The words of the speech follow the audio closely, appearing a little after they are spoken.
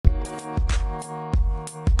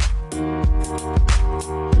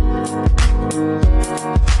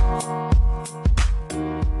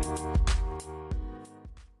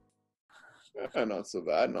not so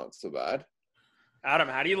bad. Not so bad. Adam,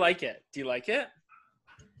 how do you like it? Do you like it?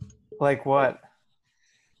 Like what?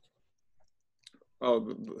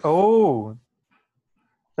 Oh, Oh,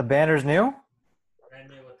 the banner's new? Brand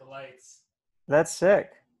new with the lights. That's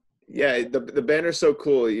sick. yeah. The banner's so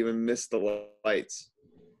cool. You even missed the lights.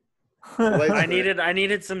 lights I are-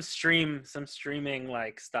 needed some streaming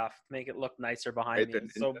like stuff to make it look nicer behind Right me.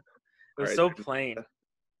 there, It was right so there. plain.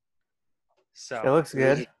 So It looks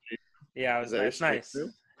good. yeah, Is that your it's stream nice. too?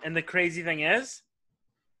 And the crazy thing is,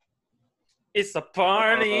 it's a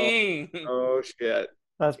party. Oh shit!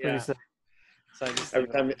 That's pretty Yeah. sick. So I just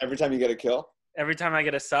Every time you get a kill, every time I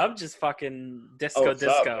get a sub, just fucking Oh, disco.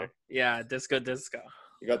 sub. Yeah, disco.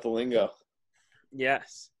 you got the lingo.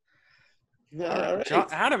 Yes. Yeah, all right.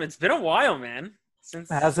 Adam, it's been a while, man.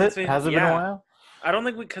 Has it been a while? I don't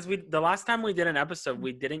think because the last time we did an episode,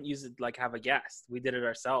 we didn't use it like have a guest. We did it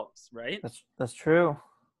ourselves, right? That's true.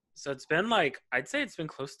 So it's been like I'd say it's been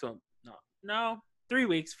close to no 3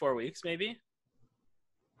 weeks, 4 weeks maybe.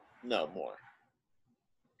 No more.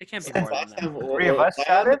 It can't be Since more than Last that. time, Three of us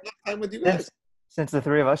chatted? last time with you guys. Since the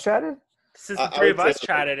three of us chatted? Since I the three would of us say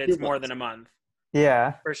chatted, like it's 2 more months. than a month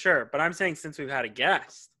Yeah. for sure. But I'm saying since we've had a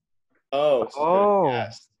guest, Oh. Oh.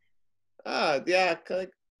 Yes. Yeah.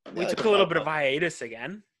 Like, we yeah, took like a little bit of hiatus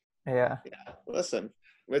again. Yeah. Yeah. Listen,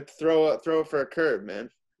 we'd throw it for a curve, man.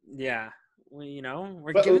 Yeah, we're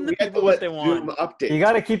But giving the we had to people what let they Zoom want. update. You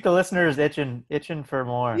got to keep the listeners itching for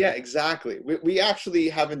more. Yeah, exactly. We actually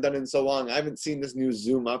haven't done it in so long. I haven't seen this new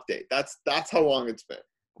Zoom update. That's how long it's been.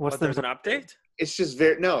 What's There's the an update? It's just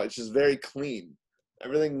very clean.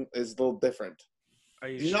 Everything is a little different. Are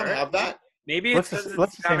you Do you sure? not have that? Maybe Looks it's the- because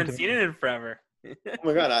looks you the same haven't to seen me. it in forever. Oh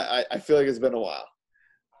my god, I feel like it's been a while.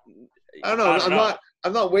 I don't know. I don't know.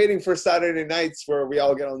 I'm not waiting for Saturday nights where we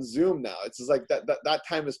all get on Zoom now. It's just like that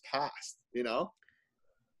time has passed, you know?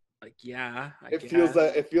 Like, yeah, I It guess.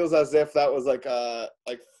 feels as if that was like a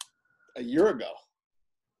year ago.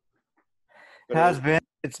 But has been.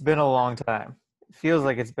 It's been a long time. It feels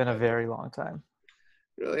like it's been a very long time.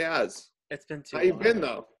 It really has. It's been too How you long. been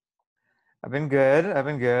though? I've been good.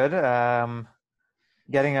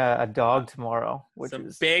 Getting a dog tomorrow, which Some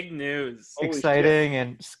is big news. Holy exciting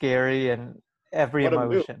and scary and every What a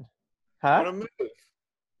move. emotion. What Huh? a move.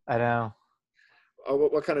 I know. Oh,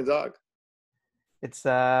 what kind of dog? It's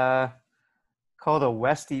called a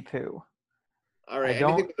Westie Poo. All right, I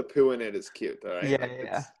don't- anything with a poo in it is cute. All right, Yeah, Like,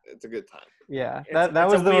 yeah. It's a good time. Yeah, It's that a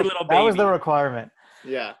was wee little that was the baby. requirement.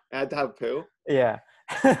 Yeah, I had to have poo. Yeah.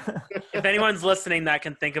 If anyone's listening that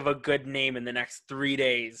can think of a good name in the next 3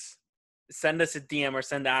 days, send us a DM or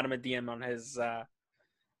send Adam a DM on his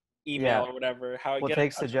email Yeah. or whatever. We'll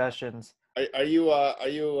take suggestions. Are you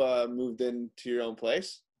moved into your own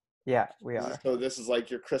place? Yeah, we are. So this is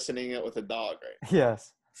like you're christening it with a dog, right?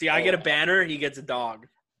 Yes. See, I get a banner, he gets a dog.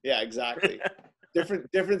 Yeah, exactly.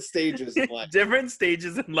 different stages in life. Different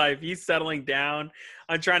stages in life. He's settling down.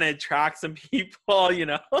 I'm trying to attract some people, you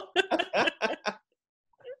know.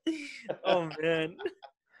 Oh man.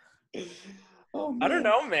 Oh, I don't man.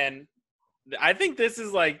 know, man. I think this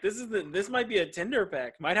might be a Tinder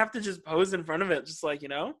pic. Might have to just pose in front of it, just like,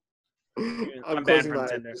 I'm banned closing from my eyes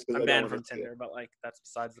Tinder. just 'cause I'm I don't banned wanna from see it. Tinder, but like that's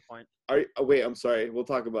besides the point. Wait, I'm sorry. We'll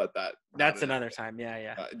talk about that. That's another time.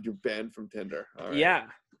 Yeah. You're banned from Tinder. All right. Yeah.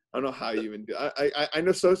 I don't know how you even do. I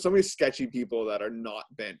know so many sketchy people that are not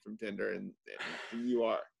banned from Tinder, and you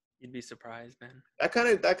are. You'd be surprised, man. That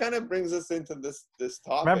kind of brings us into this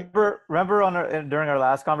topic. Remember during our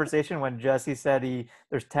last conversation when Jesse said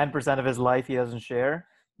there's 10% of his life he doesn't share?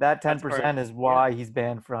 That 10% is why he's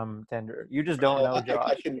banned from Tinder. You just don't know,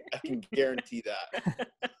 Josh. I can guarantee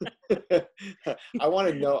that. I want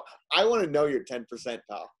to know your 10%,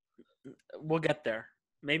 pal. We'll get there.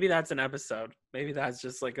 Maybe that's an episode. Maybe that's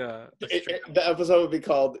just like the episode would be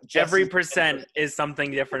called every Jesse's percent is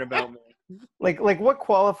something different about me. Like what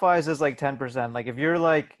qualifies as like 10%? Like if you're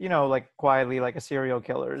like, like quietly like a serial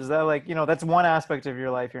killer, is that like, that's one aspect of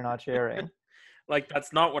your life you're not sharing? Like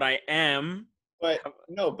that's not what I am. But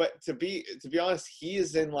to be honest,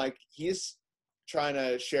 he's trying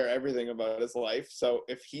to share everything about his life. So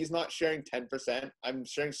if he's not sharing 10%, I'm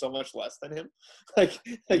sharing so much less than him. Like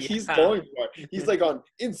he's going for it. He's like on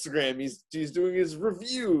Instagram. He's doing his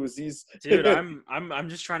reviews. Dude, I'm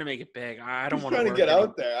just trying to make it big. I don't want to get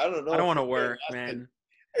out there. I don't know. I don't want to work, man.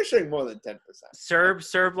 You're sharing more than 10%.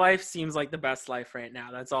 Serb life seems like the best life right now.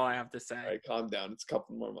 That's all I have to say. All right, calm down. It's a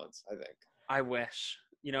couple more months, I think. I wish.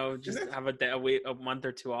 Just have a month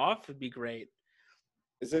or two off would be great.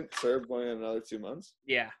 Isn't Serb going in another 2 months?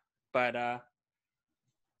 Yeah, but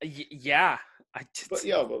yeah.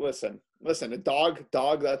 But listen, a dog.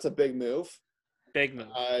 That's a big move. Big move.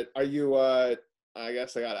 Are you I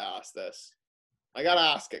guess I gotta ask this. I gotta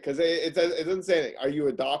ask it because it doesn't say anything. Are you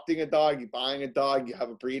adopting a dog? You buying a dog? You have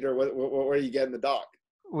a breeder? Where are you getting the dog?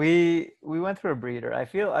 We went through a breeder. I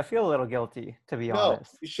feel a little guilty, to be No,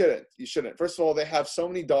 honest. you shouldn't. You shouldn't. First of all, they have so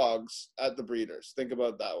many dogs at the breeders. Think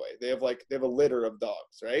about it that way. They have a litter of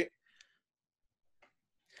dogs, right?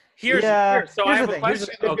 Here's so I here's have the a thing. Here's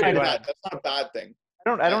question. the- Okay, go I- ahead. That's not a bad thing.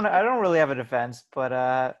 I don't really have a defense,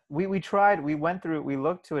 but we tried. We went through. We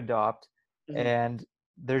looked to adopt, Mhm. and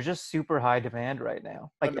there's just super high demand right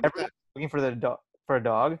now. Like 100%. everyone's looking for for a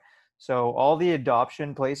dog. So all the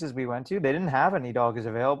adoption places we went to, they didn't have any dogs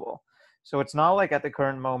available. So it's not like at the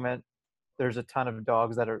current moment there's a ton of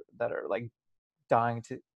dogs that are like dying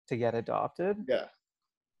to get adopted. Yeah.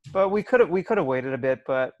 But we could have waited a bit,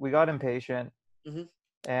 but we got impatient. Mhm.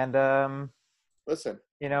 And Listen.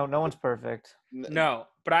 no one's perfect. No,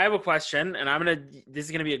 but I have a question, and this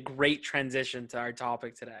is gonna be a great transition to our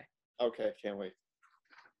topic today. Okay, can't wait.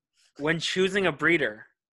 When choosing a breeder,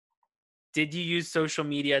 did you use social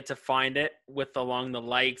media to find it with along the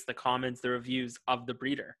likes, the comments, the reviews of the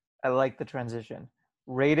breeder? I like the transition.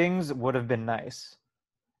 Ratings would have been nice.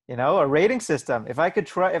 A rating system. If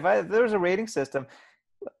there was a rating system,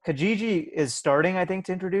 Kijiji is starting, I think,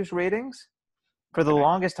 to introduce ratings. For the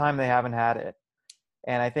longest time, they haven't had it.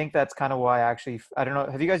 And I think that's kind of why I don't know.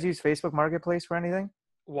 Have you guys used Facebook Marketplace for anything?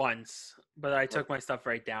 Once, but I took my stuff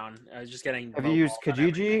right down. I was just getting. Have you used lowballs on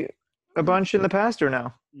everything. Kijiji a bunch in the past or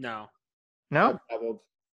no? No. No? I've dabbled.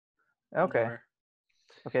 Okay. Never.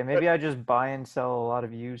 Okay, maybe I just buy and sell a lot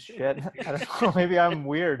of used shit. I don't know. Maybe I'm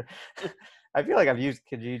weird. I feel like I've used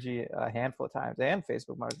Kijiji a handful of times and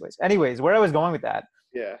Facebook Marketplace. Anyways, where I was going with that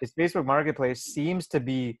Yeah. is Facebook Marketplace seems to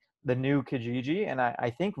be the new Kijiji, and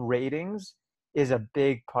I think ratings is a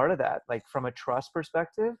big part of that. Like from a trust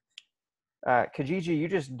perspective, Kijiji, you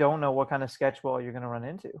just don't know what kind of sketch ball you're going to run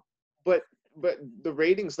into. But the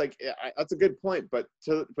ratings, like that's a good point. But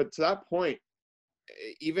to that point,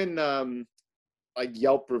 even like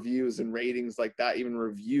Yelp reviews and ratings like that, even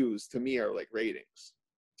reviews to me are like ratings.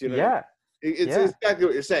 Do you know? Yeah. It's exactly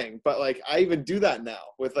what you're saying. But like I even do that now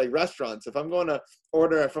with like restaurants. If I'm going to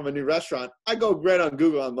order from a new restaurant, I go right on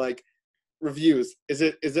Google. I'm like, reviews. Is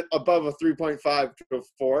it above a 3.5 to a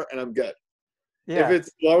 4? And I'm good. Yeah. If it's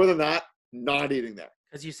lower than that, not eating there.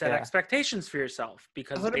 Because you set expectations for yourself.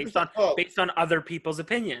 Because 100%. based on other people's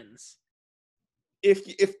opinions. If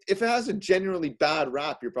it has a generally bad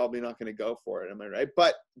rap, you're probably not going to go for it. Am I right?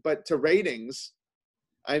 But to ratings,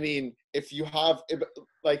 I mean,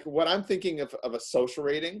 like what I'm thinking of a social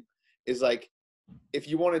rating is like if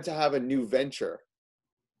you wanted to have a new venture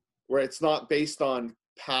where it's not based on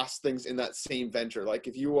past things in that same venture. Like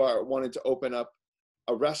if you wanted to open up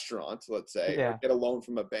a restaurant, let's say, or get a loan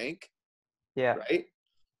from a bank, right?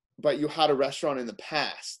 But you had a restaurant in the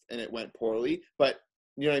past and it went poorly, but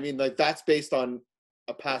you know what I mean? Like that's based on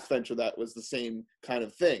a past venture that was the same kind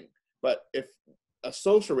of thing. But if a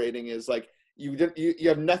social rating is like you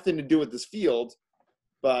have nothing to do with this field,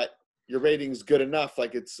 but your rating's good enough,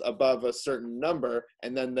 like it's above a certain number,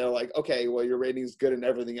 and then they're like, okay, well your rating's good in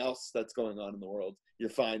everything else that's going on in the world. You're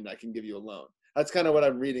fine. I can give you a loan. That's kind of what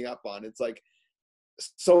I'm reading up on. It's like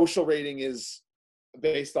social rating is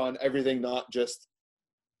based on everything, not just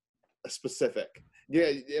a specific.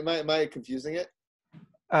 Yeah, am I confusing it?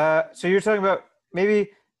 So you're talking about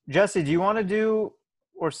maybe Jesse, do you want to do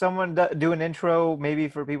or someone do an intro maybe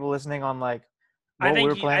for people listening on like I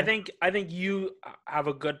think you have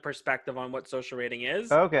a good perspective on what social rating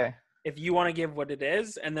is. Okay. If you want to give what it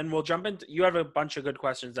is, and then we'll jump into. You have a bunch of good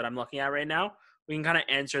questions that I'm looking at right now. We can kind of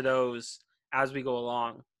answer those as we go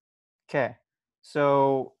along. Okay.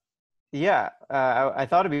 So, yeah, I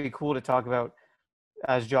thought it'd be cool to talk about,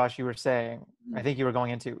 as Josh, you were saying, I think you were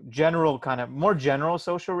going into more general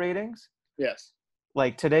social ratings. Yes.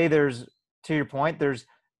 Like today, to your point, there's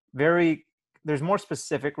more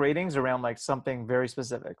specific ratings around like something very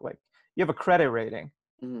specific. Like you have a credit rating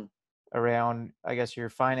around, I guess, your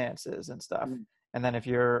finances and stuff. And then if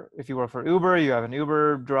you work for Uber, you have an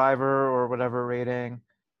Uber driver or whatever rating.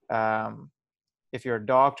 If you're a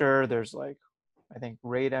doctor, there's like, I think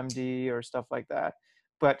Rate MD or stuff like that.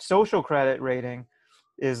 But social credit rating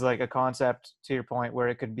is like a concept, to your point, where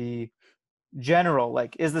it could be general,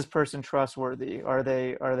 like, is this person trustworthy? Are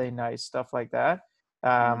they nice? Stuff like that.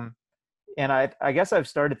 And I guess I've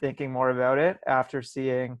started thinking more about it after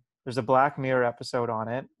seeing there's a Black Mirror episode on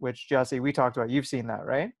it, which Jesse, we talked about. You've seen that,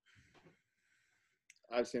 right?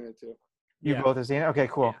 I've seen it too. You both have seen it? Okay,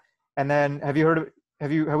 cool. Yeah. And then have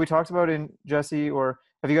we talked about in Jesse, or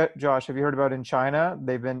Josh, have you heard about in China?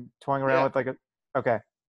 They've been toying around with like okay.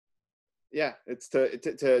 Yeah, it's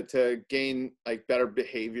to gain like better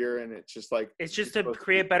behavior, and it's just like It's just to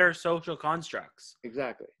create better social constructs.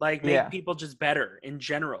 Exactly. Like make people just better in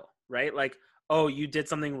general, right? Like, oh, you did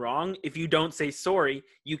something wrong. If you don't say sorry,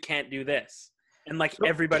 you can't do this. And like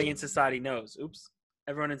everybody in society knows. Oops.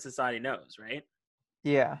 Everyone in society knows, right?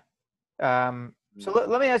 Yeah. So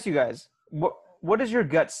let me ask you guys, what does your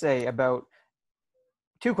gut say about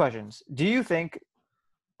two questions? Do you think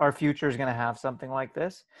our future is going to have something like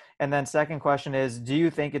this? And then second question is, do you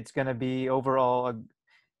think it's going to be overall,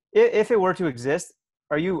 if it were to exist,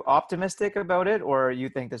 are you optimistic about it, or you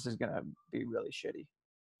think this is going to be really shitty?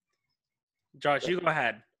 Josh, you go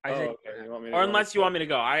ahead. Okay. Or unless you want me to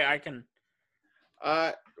go, I can.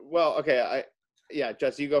 Well, okay.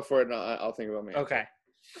 Jess, you go for it, and I'll think about me. Okay.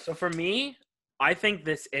 So for me, I think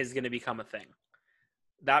this is going to become a thing.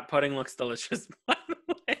 That pudding looks delicious, by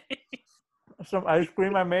the way. Some ice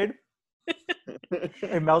cream I made.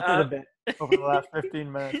 It melted a bit over the last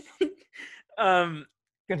 15 minutes.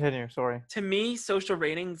 Continue, sorry. To me, social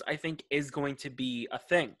ratings, I think, is going to be a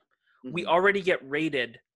thing. Mm-hmm. We already get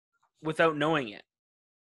rated without knowing it,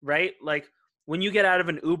 right? Like, when you get out of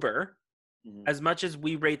an Uber, mm-hmm. as much as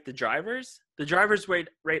we rate the drivers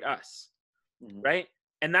rate us, mm-hmm. right?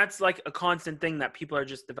 And that's, like, a constant thing that people are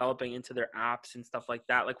just developing into their apps and stuff like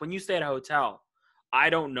that. Like, when you stay at a hotel,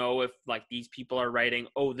 I don't know if, like, these people are writing,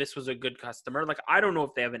 oh, this was a good customer. Like, I don't know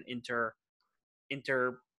if they have an inter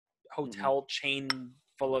hotel mm-hmm. chain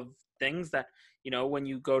full of things that, you know, when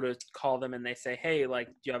you go to call them and they say, hey, like,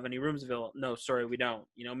 do you have any rooms available? No, sorry, we don't.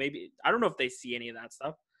 You know, maybe, I don't know if they see any of that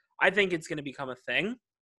stuff. I think it's going to become a thing.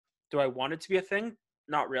 Do I want it to be a thing?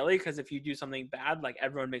 Not really, because if you do something bad, like,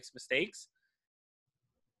 everyone makes mistakes.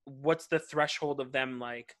 What's the threshold of them,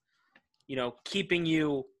 like, you know, keeping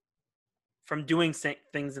you from doing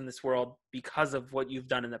things in this world because of what you've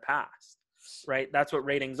done in the past, right? That's what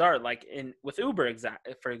ratings are. Like with Uber,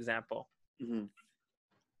 for example, mm-hmm.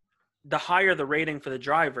 the higher the rating for the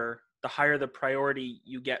driver, the higher the priority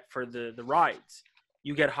you get for the rides.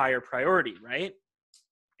 You get higher priority, right?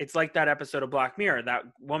 It's like that episode of Black Mirror. That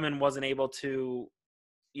woman wasn't able to,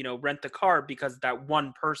 you know, rent the car because that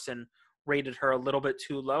one person rated her a little bit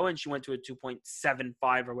too low, and she went to a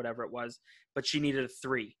 2.75 or whatever it was, but she needed a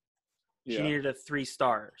 3. She needed a 3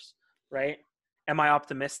 stars, right? Am I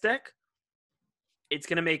optimistic? It's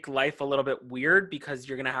going to make life a little bit weird because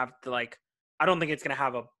you're going to have to, like, I don't think it's going to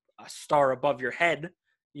have a star above your head,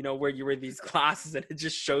 you know, where you wear these glasses and it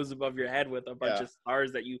just shows above your head with a bunch of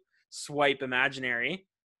stars that you swipe imaginary.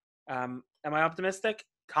 Am I optimistic?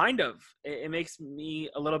 Kind of. It makes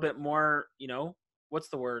me a little bit more, you know, what's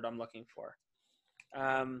the word I'm looking for?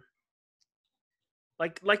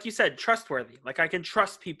 Like you said, trustworthy. Like, I can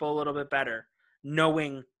trust people a little bit better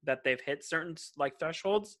knowing that they've hit certain, like,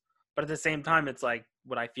 thresholds. But at the same time, it's like,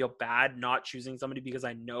 would I feel bad not choosing somebody because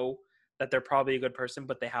I know that they're probably a good person,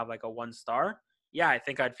 but they have, like, a 1 star? Yeah, I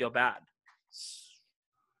think I'd feel bad.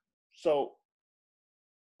 So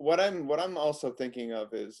what I'm also thinking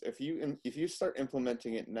of is if you start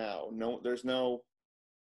implementing it now, there's not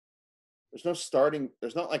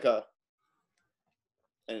like a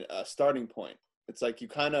starting point. It's like you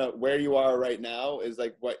kind of, where you are right now is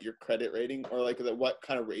like what your credit rating, or like what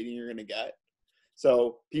kind of rating you're going to get.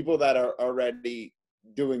 So people that are already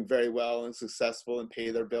doing very well and successful and pay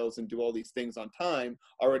their bills and do all these things on time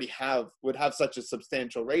already would have such a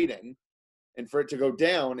substantial rating. And for it to go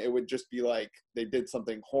down, it would just be like they did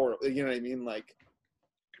something horrible. You know what I mean? Like,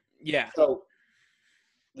 yeah. So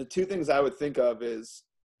the two things I would think of is,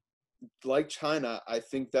 like China, I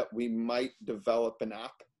think that we might develop an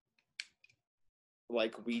app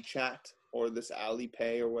like WeChat or this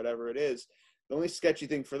Alipay or whatever it is. The only sketchy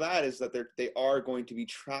thing for that is that they are going to be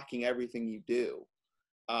tracking everything you do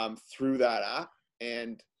through that app.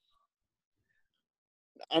 And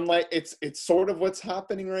I'm like, it's sort of what's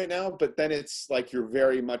happening right now, but then it's like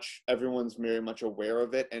everyone's very much aware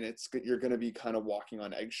of it, and you're going to be kind of walking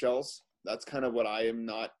on eggshells. That's kind of what I am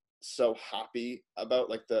not so happy about,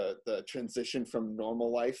 like the transition from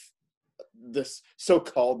normal life, this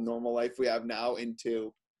so-called normal life we have now,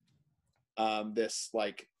 into this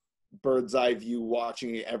like bird's eye view,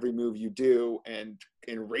 watching every move you do and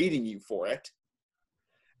rating you for it.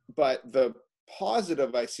 But the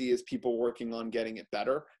positive I see is people working on getting it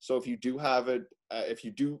better. So if you do have if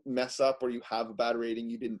you do mess up or you have a bad rating,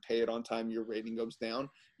 you didn't pay it on time, your rating goes down,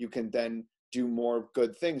 you can then do more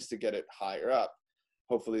good things to get it higher up.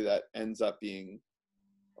 Hopefully that ends up being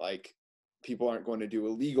like, people aren't going to do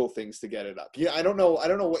illegal things to get it up. Yeah, I don't know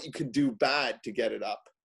what you can do bad to get it up.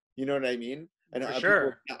 You know what I mean? And for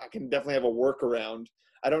sure, I can definitely have a workaround.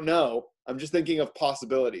 I don't know. I'm just thinking of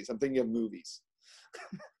possibilities. I'm thinking of movies.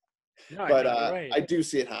 No, I But think you're right. I do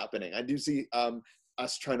see it happening. I do see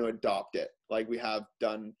us trying to adopt it, like we have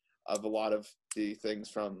done of a lot of the things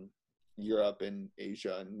from Europe and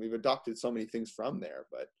Asia, and we've adopted so many things from there.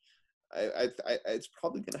 But it's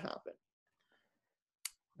probably going to happen.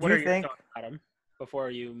 Do What you are your think? thoughts, Adam, before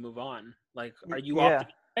you move on? Like, are you Yeah.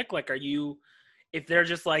 optimistic? Like, are you, if they're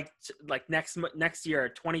just like next year,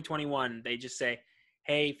 2021, they just say,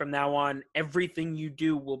 hey, from now on, everything you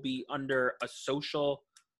do will be under a social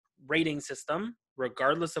rating system,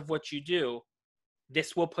 regardless of what you do.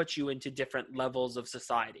 This will put you into different levels of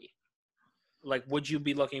society. Like, would you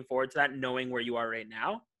be looking forward to that, knowing where you are right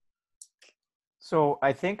now? So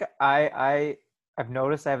I think I've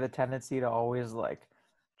noticed I have the tendency to always like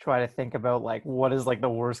try to think about like what is like the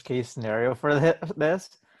worst case scenario for this.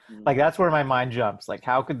 Like that's where my mind jumps. Like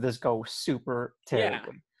how could this go super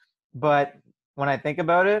terribly? But when I think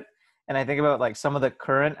about it, and I think about like some of the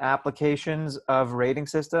current applications of rating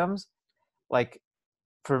systems, like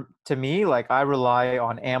to me, like I rely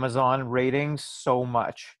on Amazon ratings so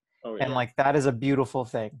much. Oh yeah. And like that is a beautiful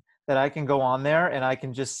thing that I can go on there and I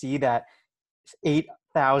can just see that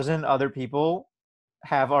 8,000 other people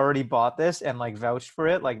have already bought this and like vouched for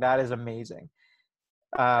it. Like that is amazing.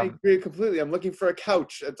 I agree completely. I'm looking for a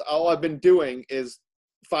couch. That's all I've been doing is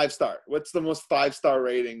 5-star. What's the most 5-star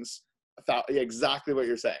ratings? Yeah, exactly what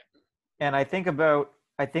you're saying. And I think about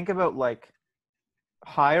like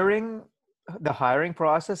hiring. The hiring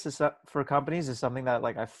process is for companies is something that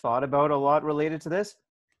like I've thought about a lot related to this.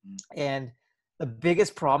 And the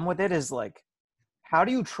biggest problem with it is like, how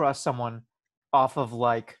do you trust someone off of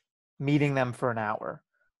like meeting them for an hour?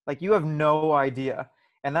 Like you have no idea.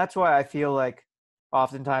 And that's why I feel like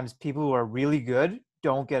oftentimes people who are really good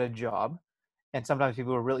don't get a job. And sometimes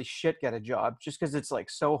people who are really shit get a job just because it's like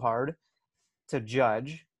so hard to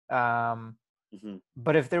judge.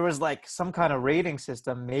 But if there was like some kind of rating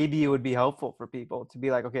system, maybe it would be helpful for people to be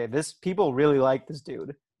like, okay, people really like this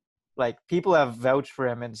dude. Like people have vouched for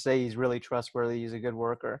him and say he's really trustworthy. He's a good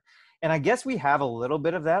worker. And I guess we have a little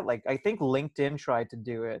bit of that. Like I think LinkedIn tried to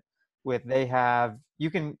do it with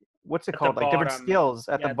what's it called? Like different skills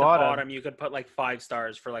at the bottom. You could put like 5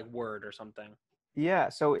 stars for like Word or something. Yeah.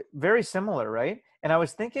 So very similar, right? And I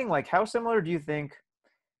was thinking like, how similar do you think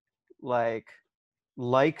like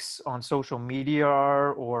likes on social media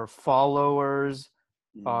are or followers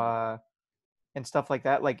and stuff like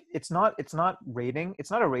that? Like it's not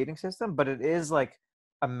a rating system, but it is like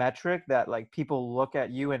a metric that like people look at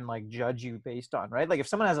you and like judge you based on, right? Like if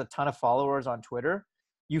someone has a ton of followers on Twitter,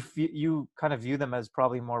 you kind of view them as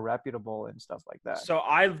probably more reputable and stuff like that. So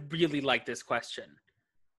I really like this question.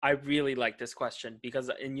 Because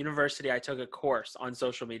in university I took a course on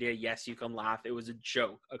social media. Yes, you can laugh. It was a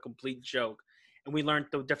joke, a complete joke. And we learned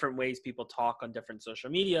the different ways people talk on different social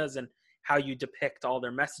medias and how you depict all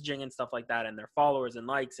their messaging and stuff like that and their followers and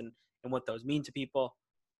likes and what those mean to people.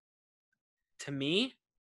 To me,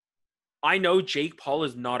 I know Jake Paul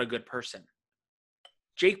is not a good person.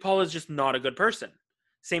 Jake Paul is just not a good person.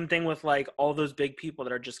 Same thing with like all those big people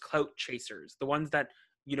that are just clout chasers, the ones that,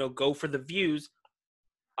 go for the views.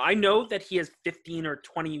 I know that he has 15 or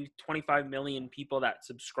 20, 25 million people that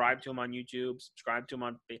subscribe to him on YouTube, subscribe to him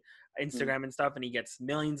on Instagram and stuff, and he gets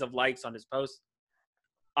millions of likes on his posts.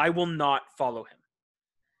 I will not follow him.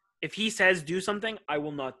 If he says do something, I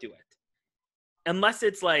will not do it. Unless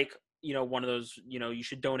it's like, one of those, you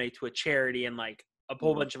should donate to a charity and like a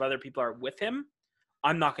whole bunch of other people are with him.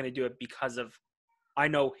 I'm not going to do it because of, I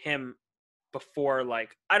know him before,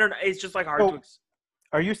 like, I don't know. It's just like hard to.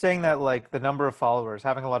 Are you saying that like the number of followers,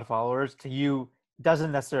 having a lot of followers to you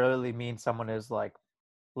doesn't necessarily mean someone is like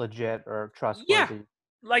legit or trustworthy? Yeah.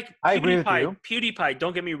 Like I agree with you. PewDiePie,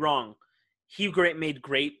 don't get me wrong. He made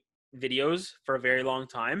great videos for a very long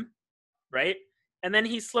time, right? And then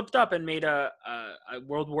he slipped up and made a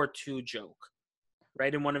World War II joke,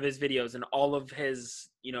 right, in one of his videos. And all of his,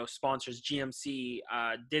 sponsors, GMC,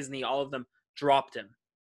 Disney, all of them dropped him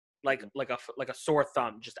like a sore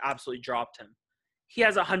thumb, just absolutely dropped him. He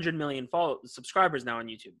has 100 million subscribers now on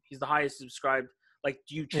YouTube. He's the highest subscribed. Like,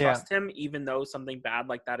 do you trust him even though something bad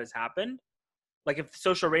like that has happened? Like if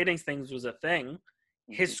social ratings things was a thing,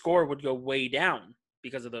 his score would go way down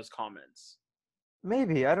because of those comments.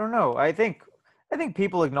 Maybe, I don't know. I think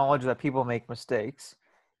people acknowledge that people make mistakes.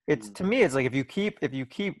 It's to me, it's like if you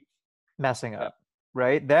keep messing up,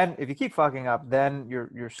 right? Then if you keep fucking up, then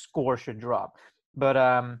your score should drop. But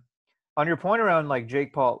on your point around like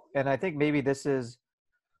Jake Paul, and I think maybe this is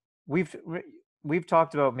we've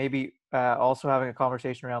talked about maybe also having a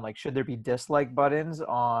conversation around like should there be dislike buttons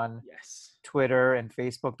on Twitter and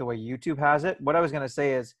Facebook the way YouTube has it. What I was gonna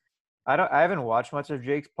say is I haven't watched much of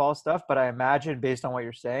Jake Paul stuff, but I imagine based on what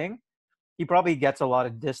you're saying, he probably gets a lot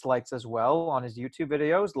of dislikes as well on his YouTube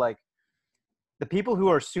videos. Like the people who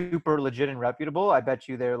are super legit and reputable, I bet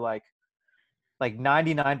you they're like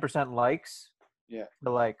 99% likes, Yeah.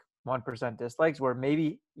 but like 1% dislikes. Where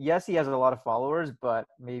maybe yes, he has a lot of followers, but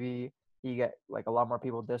maybe he get like a lot more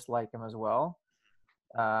people dislike him as well.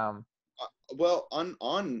 Well,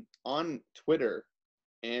 on Twitter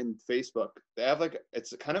and Facebook, they have like,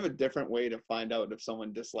 it's kind of a different way to find out if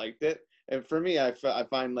someone disliked it. And for me, I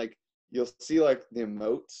find like you'll see like the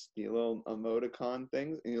emotes, the little emoticon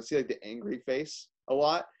things, and you'll see like the angry face a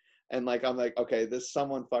lot. And like I'm like, okay, this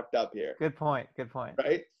someone fucked up here. Good point. Good point.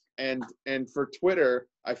 Right? And for Twitter,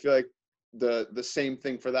 I feel like the same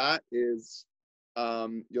thing for that is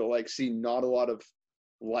you'll like see not a lot of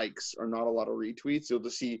likes or not a lot of retweets. You'll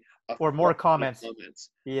just see or more comments.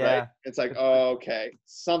 Yeah. Right? It's like, oh, okay,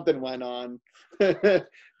 something went on.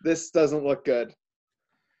 This doesn't look good.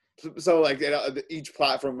 So like, each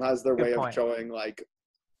platform has their way of showing like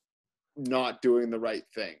not doing the right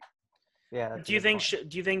thing. Yeah. Do you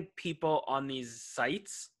think people on these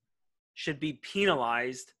sites should be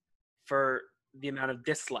penalized for the amount of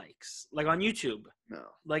dislikes, like on YouTube? No.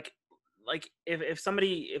 Like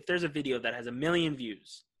if there's a video that has 1 million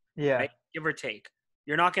views, yeah, right, give or take,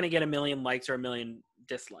 you're not going to get 1 million likes or 1 million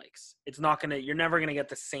dislikes. You're never going to get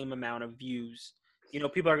the same amount of views. You know,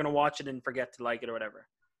 people are going to watch it and forget to like it or whatever.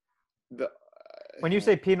 When you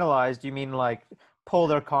say penalized, you mean like pull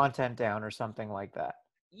their content down or something like that?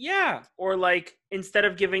 Yeah. Or like, instead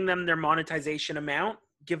of giving them their monetization amount,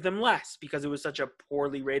 give them less because it was such a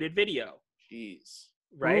poorly rated video. Jeez.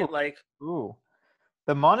 Right? Ooh.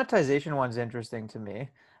 The monetization one's interesting to me.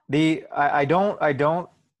 I don't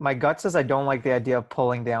my gut says I don't like the idea of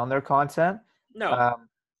pulling down their content. No.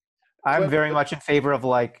 I'm very much in favor of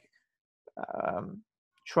like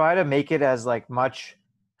try to make it as like much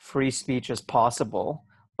free speech as possible.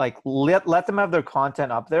 Like let them have their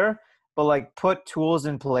content up there, but like put tools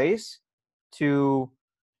in place to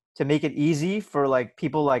make it easy for like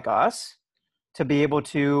people like us to be able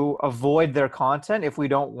to avoid their content if we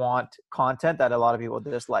don't want content that a lot of people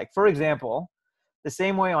dislike. For example, the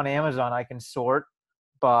same way on Amazon, I can sort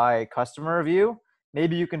by customer review.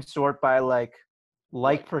 Maybe you can sort by like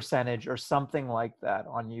percentage or something like that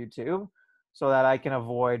on YouTube so that I can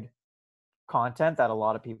avoid content that a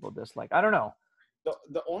lot of people dislike. I don't know.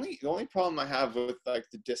 The only problem I have with like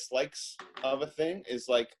the dislikes of a thing is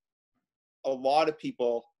like a lot of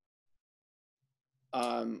people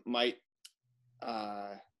might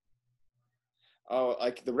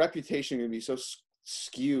like the reputation can be so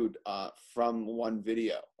skewed from one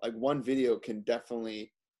video. Like one video can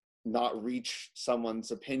definitely not reach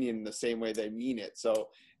someone's opinion the same way they mean it. So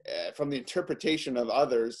from the interpretation of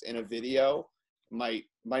others in a video might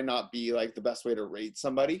not be like the best way to rate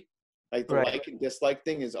somebody. Like the like and dislike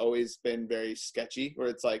thing has always been very sketchy, where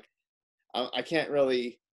it's like I can't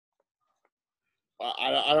really.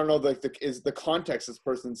 I don't know is the context this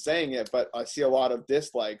person's saying it, but I see a lot of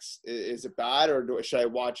dislikes. Is it bad, or should I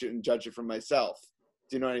watch it and judge it for myself?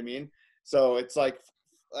 Do you know what I mean? So it's like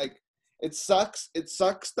it sucks. It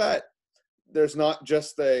sucks that there's not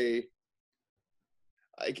just it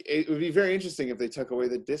would be very interesting if they took away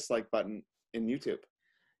the dislike button in YouTube.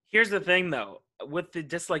 Here's the thing though, with the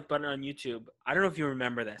dislike button on YouTube, I don't know if you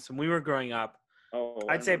remember this. When we were growing up,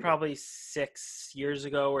 I'd say probably 6 years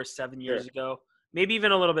ago or 7 years ago. Maybe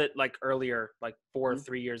even a little bit like earlier, like 4 or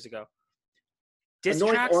 3 years ago.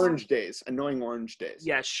 Annoying orange days.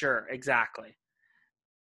 Yeah, sure. Exactly.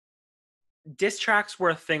 Diss tracks were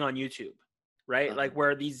a thing on YouTube, right? Like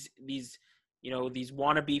where these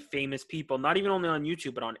wannabe famous people, not even only on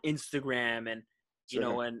YouTube, but on Instagram and,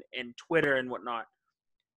 and Twitter and whatnot.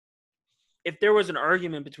 If there was an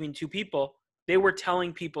argument between two people, they were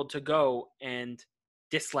telling people to go and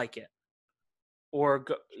dislike it. Or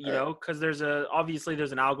go, because obviously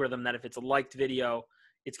there's an algorithm that if it's a liked video,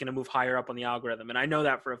 it's going to move higher up on the algorithm. And I know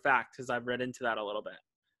that for a fact because I've read into that a little bit,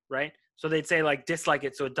 right? So they'd say like dislike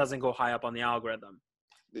it so it doesn't go high up on the algorithm.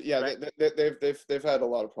 Yeah, right? they've had a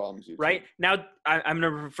lot of problems. YouTube. Right now, I'm going to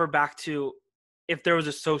refer back to if there was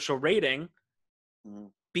a social rating,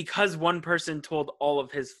 because one person told all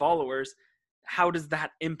of his followers, how does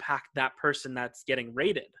that impact that person that's getting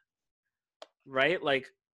rated? Right, like.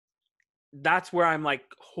 That's where I'm like,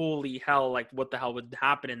 holy hell, like what the hell would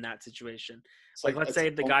happen in that situation? Like, let's say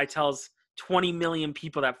the guy tells 20 million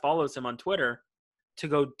people that follows him on Twitter to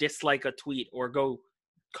go dislike a tweet or go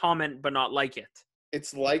comment but not like it.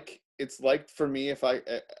 It's like for me, if I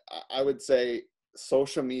would say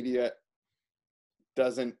social media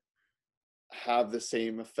doesn't have the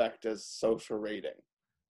same effect as social rating.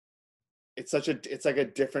 It's like a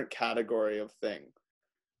different category of thing.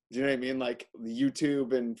 Do you know what I mean? Like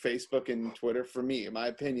YouTube and Facebook and Twitter, for me, in my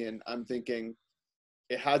opinion, I'm thinking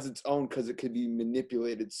it has its own because it could be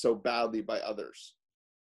manipulated so badly by others.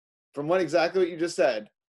 From exactly what you just said,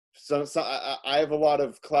 so I have a lot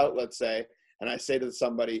of clout, let's say, and I say to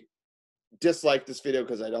somebody, dislike this video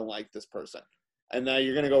because I don't like this person. And now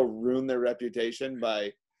you're going to go ruin their reputation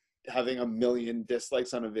by having 1 million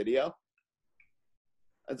dislikes on a video.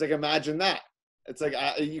 It's like, imagine that. It's like,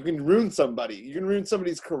 you can ruin somebody. You can ruin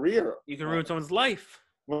somebody's career. You can ruin someone's life.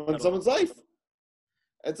 Someone's life.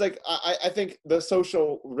 It's like, I think the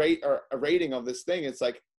social rate or rating of this thing, it's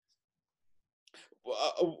like,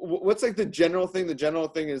 what's like the general thing? The general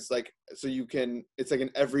thing is like, so you can, it's like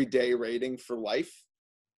an everyday rating for life.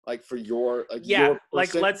 Like for your, like, yeah, your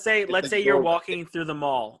like let's say like you're walking through the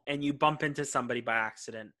mall and you bump into somebody by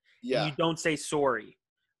accident. Yeah. And you don't say sorry,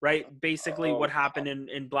 right? Basically what happened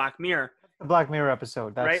in Black Mirror. The Black Mirror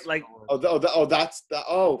episode. That's right? Like, that's the,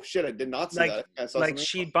 oh shit, I did not see that. Like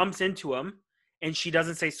she bumps into him and she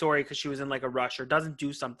doesn't say sorry because she was in like a rush or doesn't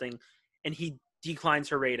do something, and he declines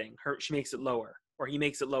her rating. She makes it lower, or he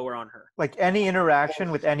makes it lower on her. Like any interaction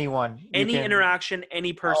with anyone. Interaction,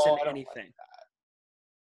 any person, anything.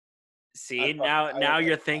 See, now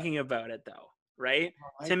you're thinking about it though, right?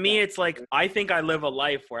 To me, it's like, I think I live a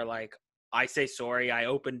life where like I say sorry, I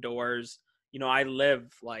open doors, you know, I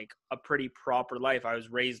live like a pretty proper life. I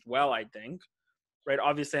was raised well, I think, right?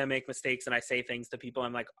 Obviously I make mistakes and I say things to people.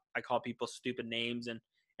 I'm like, I call people stupid names and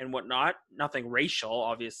whatnot. Nothing racial,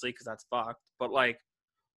 obviously, because that's fucked. But like,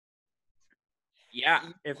 yeah,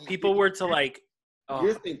 if people were to like,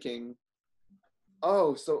 you're thinking,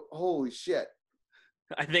 oh, so holy shit.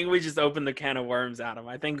 I think we just opened the can of worms, Adam.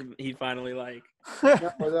 I think he finally like.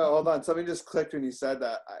 No, hold on. Something just clicked when you said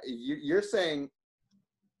that. You're saying,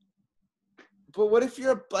 but what if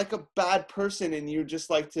you're like a bad person and you just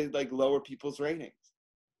like to like lower people's ratings?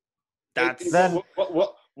 That's then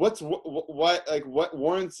what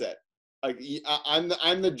Warren said. Like,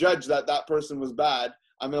 I'm the judge that person was bad.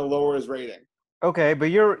 I'm gonna lower his rating. Okay, but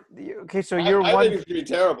so you're I one. think it's gonna be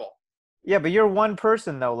terrible. Yeah, but you're one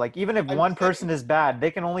person though. Like, even if one person is bad,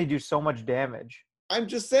 they can only do so much damage. I'm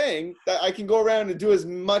just saying that I can go around and do as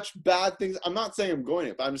much bad things. I'm not saying I'm going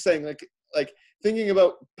to, but I'm saying like thinking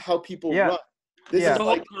about how people run. This is the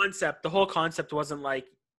whole concept. The whole concept wasn't like,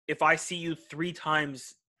 if I see you 3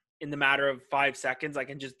 times in the matter of 5 seconds, I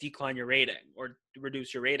can just decline your rating or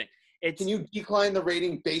reduce your rating. Can you decline the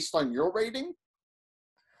rating based on your rating?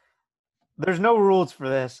 There's no rules for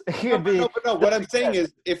this. No. What I'm saying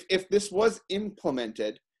is, if this was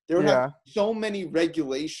implemented, there would have so many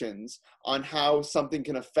regulations on how something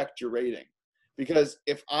can affect your rating. Because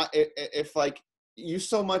if like you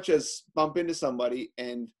so much as bump into somebody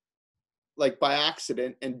and like by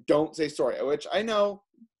accident and don't say sorry, which I know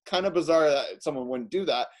kind of bizarre that someone wouldn't do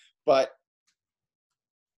that, but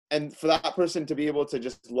and for that person to be able to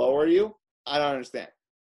just lower you, I don't understand.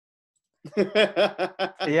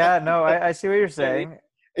 Yeah, no, I see what you're saying.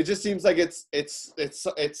 It just seems like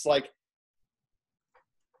it's like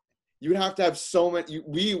you would have to have so many.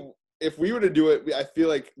 If we were to do it, I feel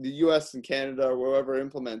like the U.S. and Canada or whoever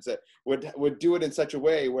implements it would do it in such a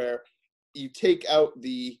way where you take out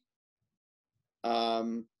the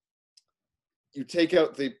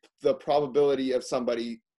probability of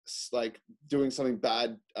somebody like doing something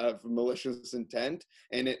bad out of malicious intent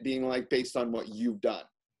and it being like based on what you've done.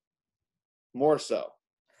 More so.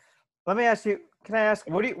 Let me ask you, can I ask,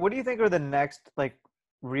 what do you think are the next like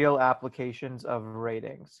real applications of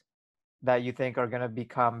ratings that you think are going to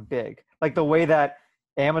become big? Like the way that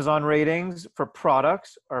Amazon ratings for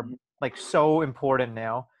products are like so important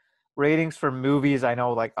now. Ratings for movies, I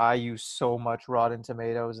know like I use so much Rotten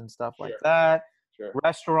Tomatoes and stuff like that. Sure.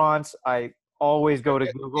 Restaurants, I always go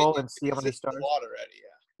to Google and see how many stars. Already,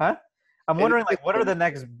 Huh? I'm wondering like what are the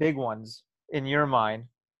next big ones in your mind?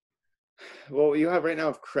 Well, you have right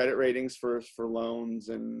now credit ratings for loans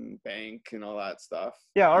and bank and all that stuff.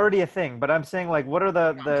 Yeah, already a thing. But I'm saying like, what are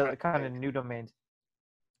the kind of new domains?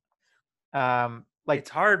 Like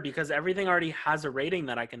it's hard because everything already has a rating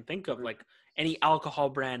that I can think of. Like any alcohol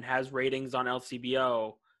brand has ratings on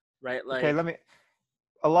LCBO, right? Like okay,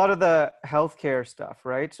 a lot of the healthcare stuff,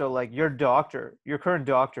 right? So like your current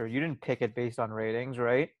doctor, you didn't pick it based on ratings,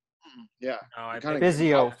 right? Yeah.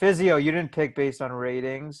 No, physio, you didn't pick based on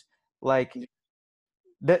ratings. Like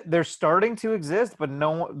they're starting to exist, but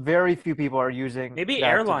very few people are using. Maybe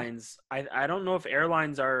airlines. I don't know if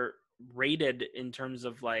airlines are rated in terms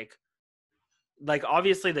of like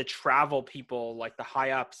obviously the travel people, like the high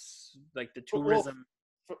ups, like the tourism.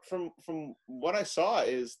 From what I saw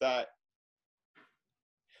is that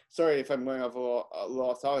sorry if I'm going off a little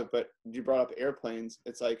off topic, but you brought up airplanes.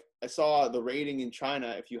 It's like I saw the rating in China.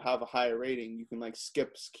 If you have a higher rating, you can like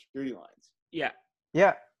skip security lines. Yeah.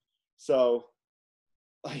 Yeah. So,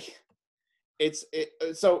 like,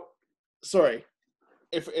 so sorry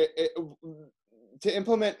if to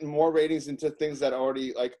implement more ratings into things that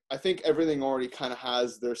already like I think everything already kind of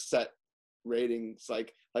has their set ratings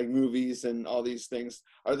like movies and all these things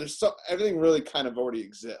are there so everything really kind of already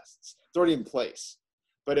exists. It's already in place.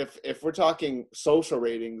 But if we're talking social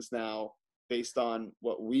ratings now based on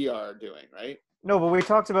what we are doing, right? No, but we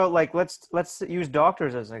talked about like let's use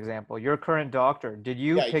doctors as an example. Your current doctor. Did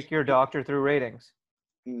you Yeah, pick your doctor through ratings?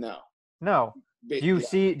 no. No. Do you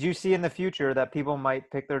Yeah. see in the future that people might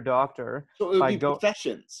pick their doctor So it would by be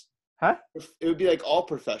professions. Huh? It would be like all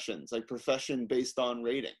professions, like profession based on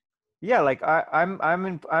rating. Yeah, like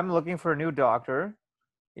I'm looking for a new doctor.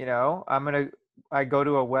 You know, I go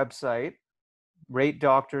to a website,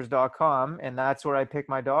 ratedoctors.com, and that's where I pick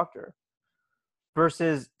my doctor.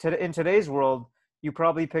 Versus in today's world, you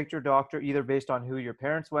probably picked your doctor either based on who your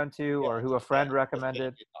parents went to Yeah, or who a friend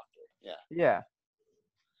recommended. Yeah. Yeah.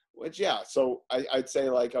 Which so I'd say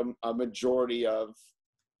like a majority of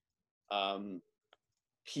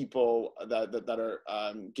people that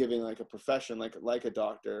are giving like a profession like a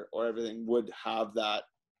doctor or everything would have that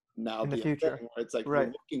now In the be a future. thing where it's like Right.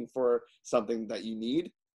 you're looking for something that you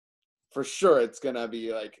need. For sure, it's gonna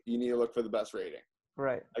be like you need to look for the best rating.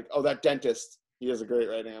 Right. Like, oh, that dentist, he has a great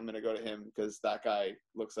rating. I'm gonna go to him because that guy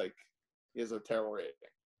looks like he has a terrible rating.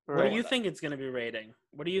 What do Right. you think it's going to be rating?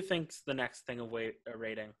 What do you think's the next thing of a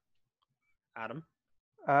rating, Adam?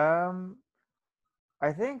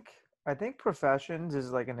 I think professions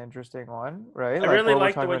is like an interesting one, right? I Like really what we're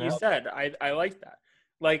liked talking what about you now. said. I like that.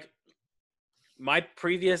 Like my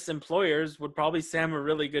previous employers would probably say I'm a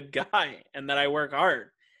really good guy and that I work hard.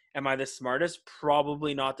 Am I the smartest?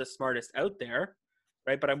 Probably not the smartest out there,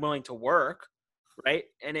 right? But I'm willing to work, right?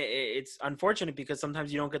 And it's unfortunate because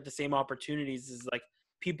sometimes you don't get the same opportunities as like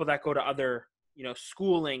people that go to other,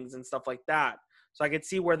 schoolings and stuff like that. So I could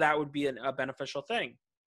see where that would be a beneficial thing,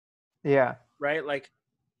 Yeah. right? Like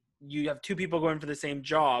you have two people going for the same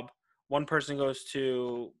job. One person goes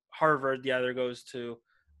to Harvard, the other goes to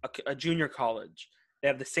a junior college. They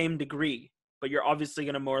have the same degree, but you're obviously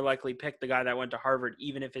going to more likely pick the guy that went to Harvard,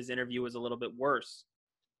 even if his interview was a little bit worse,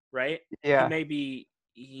 right? Yeah.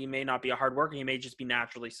 He may not be a hard worker. He may just be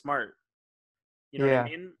naturally smart. You know what I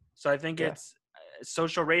Yeah. mean? So I think Yeah. it's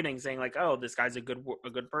social rating saying like, oh, this guy's a good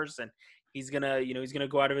person. He's gonna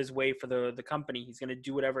go out of his way for the company. He's gonna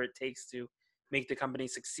do whatever it takes to make the company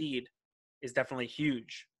succeed. Is definitely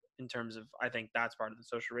huge in terms of. I think that's part of the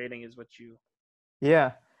social rating is what you.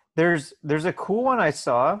 Yeah. There's a cool one I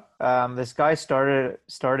saw. This guy started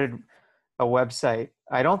a website.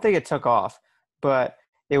 I don't think it took off, but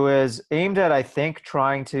it was aimed at, I think,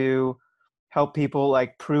 trying to help people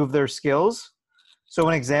like prove their skills. So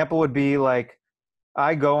an example would be like,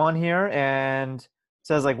 I go on here and it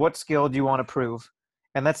says like, what skill do you want to prove?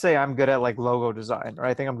 And let's say I'm good at like logo design, or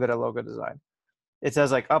I think I'm good at logo design. It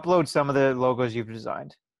says like, upload some of the logos you've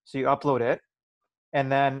designed. So you upload it. And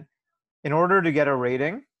then in order to get a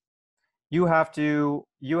rating, you have to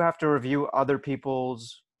review other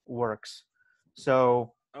people's works.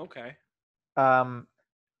 So Okay.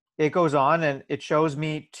 it goes on and it shows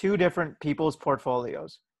me two different people's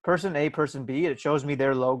portfolios. Person A, person B. It shows me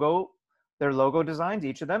their logo designs,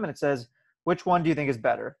 each of them, and it says, which one do you think is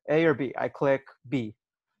better, A or B? I click B.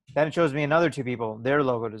 Then it shows me another two people, their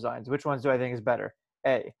logo designs. Which ones do I think is better?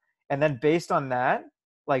 A. And then based on that,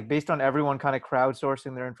 like based on everyone kind of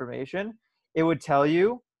crowdsourcing their information, it would tell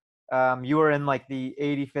you you are in like the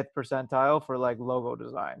 85th percentile for like logo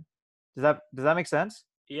design. Does that make sense?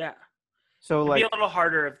 Yeah. So It'd be a like little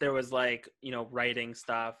harder if there was like writing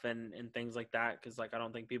stuff and things like that because like I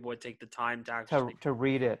don't think people would take the time to actually to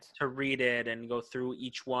read it. to read it and go through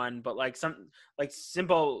each one. But like some like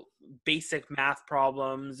simple basic math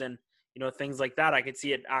problems and things like that, I could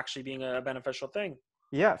see it actually being a beneficial thing.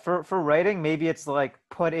 Yeah, for writing, maybe it's like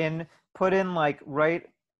put in like write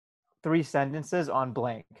 3 sentences on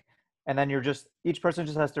blank. And then each person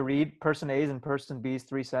just has to read person A's and person B's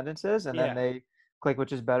 3 sentences and then Yeah. they click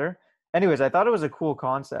which is better. Anyways, I thought it was a cool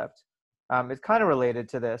concept. It's kind of related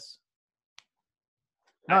to this.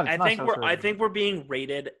 No, it's I not think social rating. we're being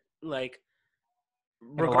rated like In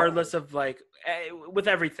a lot of regardless of like with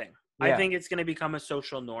everything. I Yeah. think it's going to become a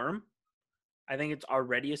social norm. I think it's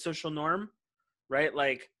already a social norm, right?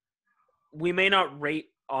 Like we may not rate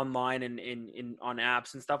online and in on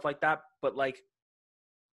apps and stuff like that, but like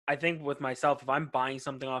I think with myself, if I'm buying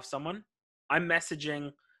something off someone, I'm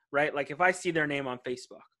messaging, right? Like if I see their name on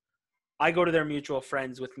Facebook, I go to their mutual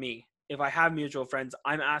friends with me. If I have mutual friends,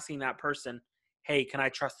 I'm asking that person, hey, can I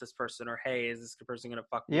trust this person? Or, hey, is this person going to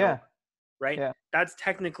fuck me Yeah. over? Right? Yeah. That's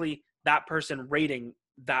technically that person rating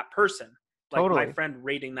that person. Like Totally. my friend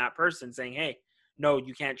rating that person saying, hey, no,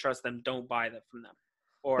 you can't trust them. Don't buy that from them.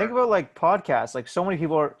 Or think about like podcasts. Like so many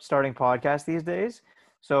people are starting podcasts these days.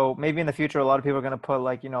 So maybe in the future, a lot of people are going to put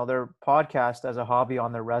like, their podcast as a hobby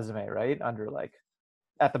on their resume, right? Under like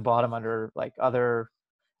at the bottom under like other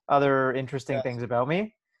interesting Yes. things about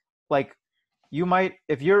me. Like you might,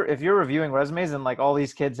 if you're reviewing resumes and like all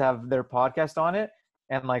these kids have their podcast on it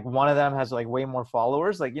and like one of them has like way more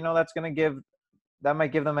followers, like, that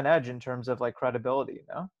might give them an edge in terms of like credibility,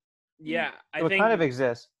 yeah, So I it think kind of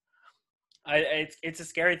exists. it's a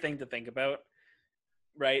scary thing to think about,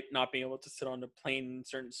 right? Not being able to sit on the plane in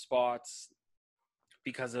certain spots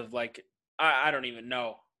because of like I don't even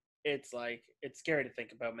know. It's like it's scary to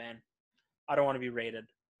think about, man. I don't want to be rated.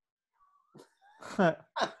 I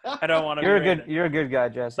don't want to be rated. You're a good guy,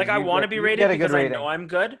 Jesse. Like I want to be you rated get a good because I rating. know I'm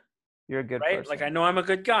good, You're a good right? person. Like I know I'm a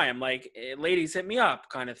good guy. I'm like, ladies, hit me up,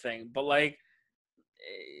 kind of thing. But like,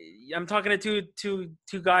 I'm talking to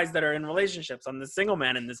two guys that are in relationships. I'm the single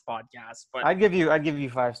man in this podcast, but I'd give you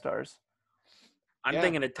 5 stars. I'm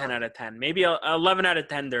thinking a 10 out of 10, maybe a 11 out of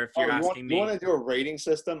 10 there if you're asking me. You want to do a rating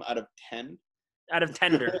system out of 10? Out of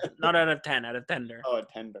tender, not out of 10, out of tender. Oh, a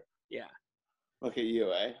tender. Yeah. Look at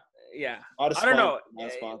you, eh? Yeah. Not a I don't know. sponsor, not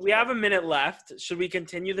a sponsor. We have a minute left. Should we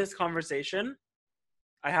continue this conversation?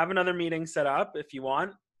 I have another meeting set up if you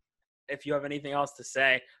want. If you have anything else to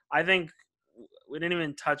say. I think we didn't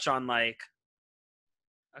even touch on like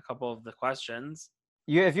a couple of the questions.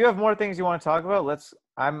 If you have more things you want to talk about,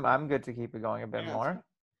 I'm good to keep it going a bit more.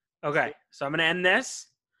 Okay. So I'm going to end this.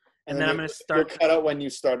 And then I'm going to start. You'll cut out when you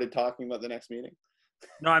started talking about the next meeting.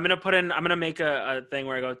 No, I'm going to make a thing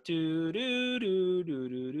where I go do do do do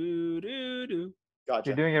do do do do. Gotcha.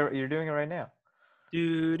 You're doing it right now.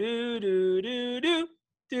 Do do do do do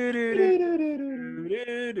do do do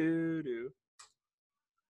do do do.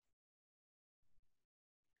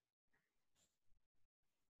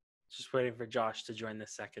 Just waiting for Josh to join the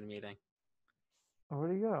second meeting.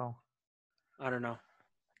 Where'd he go? I don't know.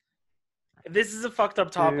 This is a fucked up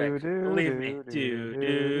topic. Believe me. Do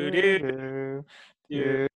do do do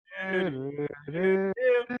do do do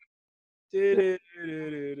do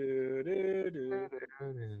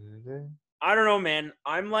do. I don't know, man.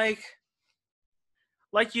 I'm like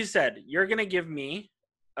you said, you're gonna give me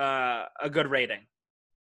a good rating,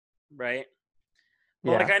 right?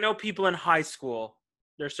 But like I know people in high school,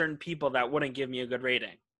 there's certain people that wouldn't give me a good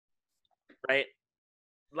rating, right?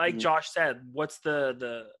 Like Josh said, what's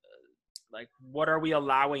the like what are we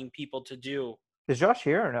allowing people to do? Is Josh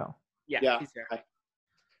here or no? Yeah. He's here.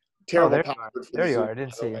 Terrible password for there the you Zoom, are. I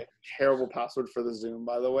didn't see you. Terrible password for the Zoom,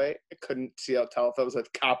 by the way. I couldn't tell if that was a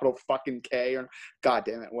capital fucking K or God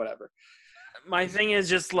damn it, whatever. My thing is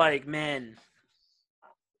just like, man,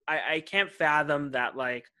 I can't fathom that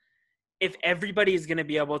like if everybody is gonna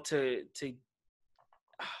be able to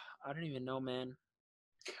I don't even know, man.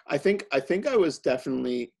 I think I was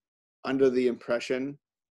definitely under the impression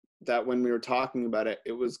that when we were talking about it,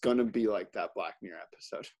 it was going to be like that Black Mirror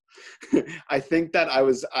episode. I think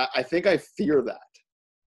I fear that.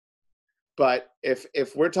 But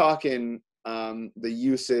if we're talking the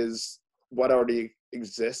uses, what already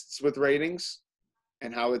exists with ratings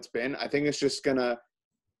and how it's been, I think it's just going to,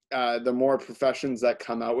 the more professions that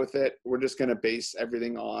come out with it, we're just going to base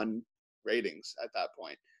everything on ratings at that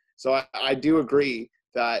point. So I do agree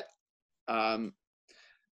that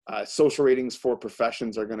social ratings for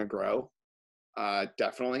professions are going to grow,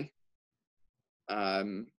 definitely.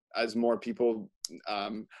 As more people,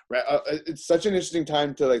 it's such an interesting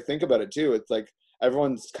time to like think about it too. It's like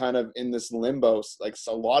everyone's kind of in this limbo, like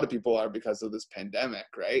so a lot of people are because of this pandemic,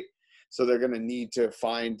 right? So they're going to need to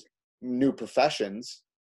find new professions,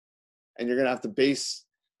 and you're going to have to base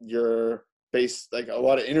like a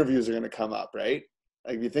lot of interviews are going to come up, right?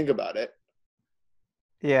 Like if you think about it.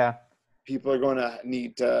 Yeah. People are going to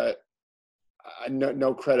need to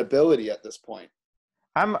no credibility at this point.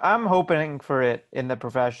 I'm hoping for it in the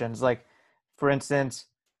professions. Like, for instance,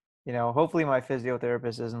 hopefully my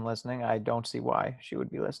physiotherapist isn't listening. I don't see why she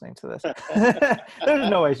would be listening to this. There's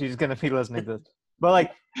no way she's going to be listening to this. But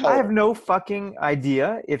like, I have no fucking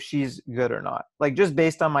idea if she's good or not. Like, just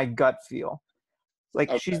based on my gut feel.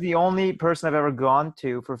 Like, she's the only person I've ever gone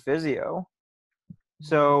to for physio.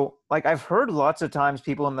 So, like, I've heard lots of times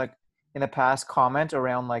people in the past comment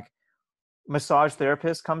around like massage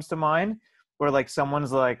therapist comes to mind where like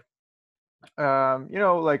someone's like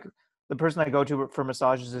like the person I go to for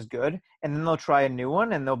massages is good, and then they'll try a new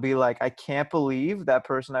one and they'll be like, I can't believe that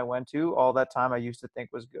person I went to all that time I used to think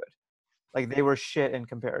was good. Like they were shit in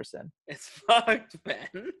comparison. It's fucked,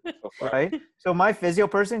 man. Right? So my physio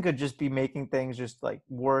person could just be making things just like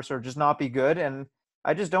worse or just not be good. And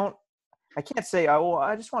I just don't, I can't say, oh,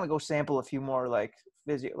 I just want to go sample a few more like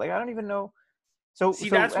physio. Like I don't even know. So See,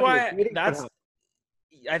 so that's anyways, why ratings would help.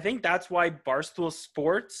 I think that's why Barstool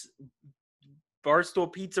Sports,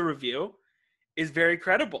 Barstool Pizza Review is very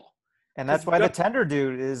credible. And that's why the tender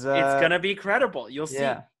dude is it's gonna be credible. You'll see.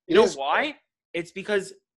 Yeah. You know why? It's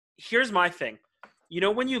because here's my thing. You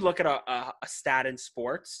know, when you look at a stat in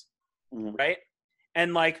sports, right?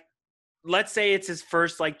 And like, let's say it's his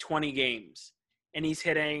first like 20 games and he's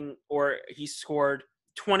hitting or he scored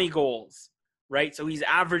 20 goals, right? So he's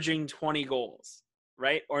averaging 20 goals,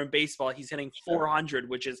 right? Or in baseball, he's hitting 400,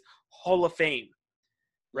 which is Hall of Fame,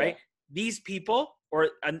 right? Yeah. These people, or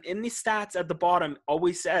in the stats at the bottom,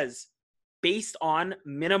 always says based on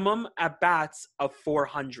minimum at bats of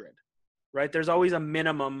 400, right? There's always a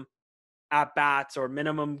minimum at bats or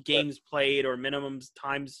minimum games played or minimum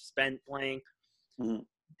times spent playing. Mm-hmm.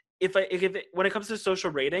 When it comes to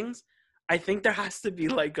social ratings, I think there has to be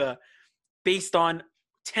like a based on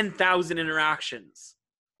 10,000 interactions.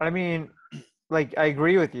 I mean, like I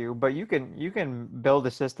agree with you, but you can build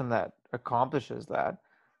a system that accomplishes that.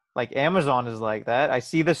 Like Amazon is like that. I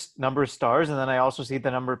see this number of stars, and then I also see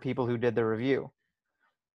the number of people who did the review.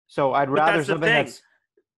 So I'd rather something that's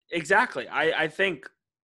exactly. I think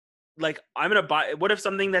like I'm gonna buy. What if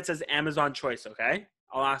something that says Amazon Choice? Okay,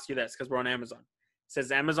 I'll ask you this because we're on Amazon. It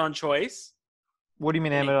says Amazon Choice. What do you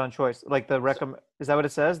mean Amazon Choice? Like the is that what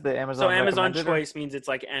it says? The Amazon. So Amazon Choice means it's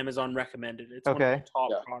like Amazon recommended. It's one of the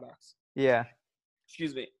top products. Yeah.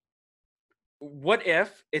 Excuse me. What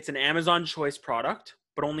if it's an Amazon Choice product,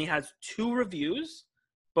 but only has 2 reviews,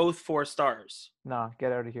 both 4 stars? No,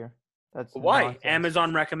 get out of here. That's why nonsense.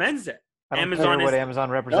 Amazon recommends it. I don't care what Amazon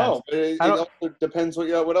represents. No, it also depends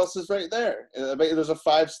what else is right there. I bet there's a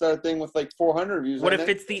 5-star thing with like 400 reviews. What if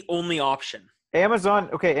it's the only option?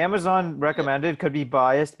 Amazon recommended could be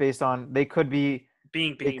biased based on they could be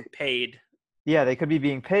being paid. Yeah, they could be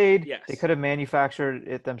being paid. Yes. They could have manufactured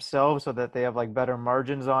it themselves so that they have like better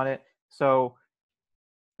margins on it. So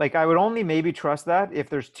like I would only maybe trust that if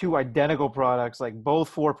there's 2 identical products, like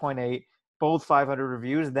both 4.8, both 500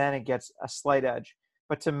 reviews, then it gets a slight edge.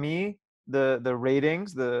 But to me, the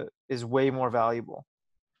ratings is way more valuable.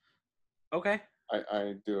 Okay.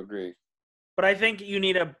 I do agree. But I think you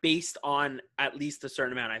need a based on at least a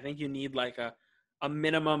certain amount. I think you need like a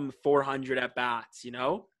minimum 400 at bats, you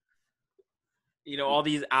know? You know, all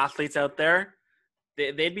these athletes out there,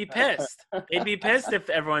 they'd be pissed. They'd be pissed if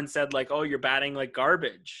everyone said like, oh, you're batting like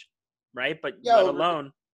garbage, right? But let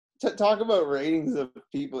alone. Talk about ratings of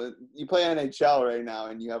people. You play NHL right now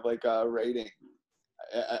and you have like a rating.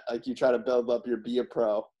 Like you try to build up your Be a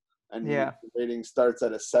Pro. And your rating starts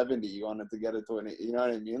at a 70. You want it to get it to an 80. You know what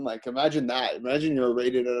I mean? Like, imagine that. Imagine you're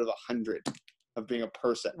rated out of 100 of being a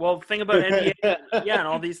person. Well, think about NBA, and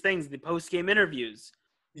all these things, the post-game interviews.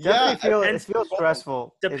 Yeah, it feels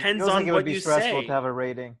stressful. Depends on like it what you stressful say. To have a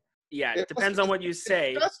rating. Yeah, it depends on what you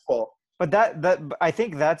say. Stressful. But that I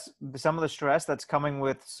think that's some of the stress that's coming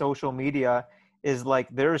with social media is like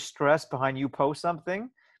there's stress behind you post something,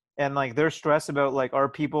 and like there's stress about like are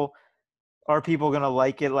people gonna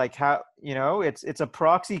like it? Like how, you know, it's a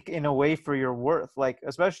proxy in a way for your worth. Like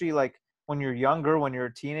especially like when you're younger, when you're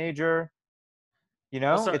a teenager, you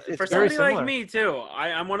know, well, it's for very somebody similar. like me too.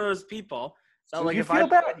 I'm one of those people. So like you feel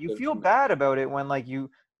bad. You feel bad about it when like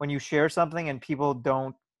when you share something and people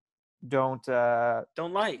don't like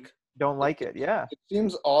it. Yeah. It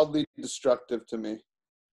seems oddly destructive to me.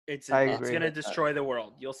 It's gonna destroy the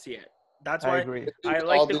world. You'll see it. That's why I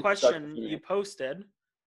like the question you posted.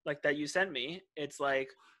 Like that you sent me, it's like,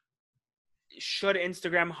 should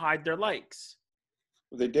Instagram hide their likes?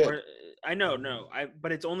 They did.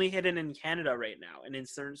 But it's only hidden in Canada right now, and in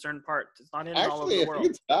certain parts, it's not hidden all over the world. I think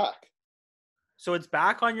it's back. So it's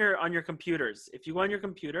back on your computers. If you go on your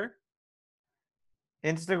computer,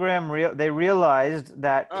 Instagram they realized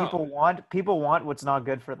that people want what's not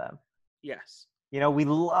good for them. Yes. You know, we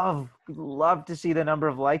love to see the number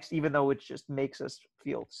of likes, even though it just makes us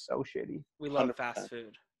feel so shitty. We love 100%. Fast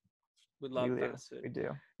food. We love fast food. We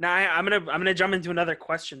do. Now I'm gonna jump into another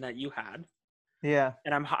question that you had. Yeah.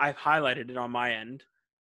 And I've highlighted it on my end.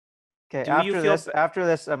 Okay. After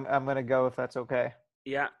this, I'm gonna go if that's okay.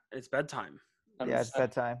 Yeah, it's bedtime. Yeah, it's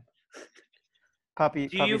bedtime. Puppy.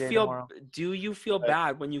 Do you feel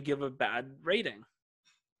bad when you give a bad rating?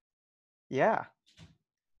 Yeah.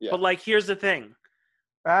 But like, here's the thing.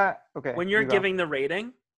 Okay. When you're giving the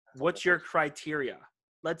rating, What's your criteria?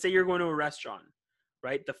 Let's say you're going to a restaurant,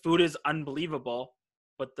 right? The food is unbelievable,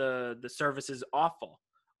 but the service is awful.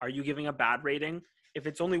 Are you giving a bad rating? If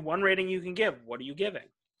it's only one rating you can give, what are you giving?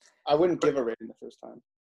 I wouldn't give a rating the first time.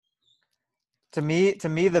 To me,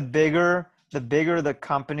 the bigger the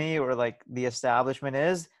company or like the establishment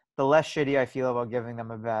is, the less shitty I feel about giving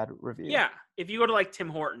them a bad review. Yeah, if you go to like Tim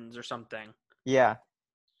Hortons or something. Yeah.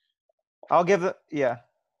 I'll give it. Yeah.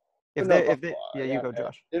 You go,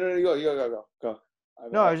 Josh. No, you go.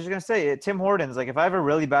 No, I was just gonna say, Tim Hortons. Like, if I have a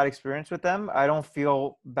really bad experience with them, I don't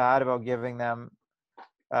feel bad about giving them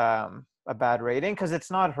a bad rating because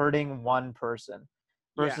it's not hurting one person.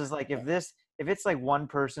 Versus like if it's like one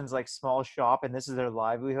person's like small shop and this is their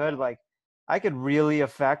livelihood, like I could really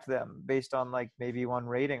affect them based on like maybe one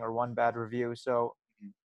rating or one bad review. So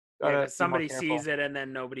somebody sees it and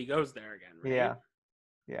then nobody goes there again. Right?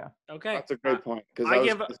 Yeah. Okay. That's a great point. Because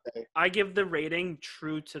I give the rating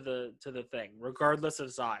true to the thing, regardless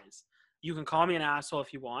of size. You can call me an asshole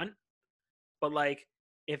if you want, but like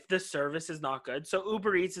if the service is not good, so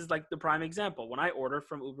Uber Eats is like the prime example. When I order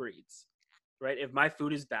from Uber Eats, right? If my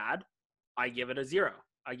food is bad, I give it a 0.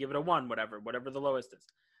 I give it a 1, whatever the lowest is.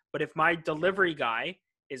 But if my delivery guy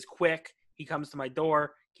is quick, he comes to my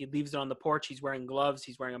door, he leaves it on the porch, he's wearing gloves,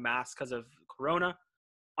 he's wearing a mask because of Corona,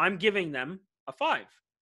 I'm giving them a 5,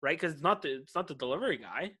 right? Because it's not the delivery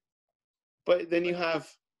guy. But then you have.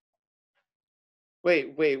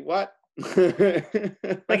 Wait, what?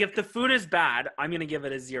 Like if the food is bad, I'm gonna give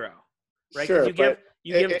it a 0, right? Sure, you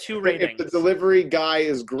give 2 ratings. If the delivery guy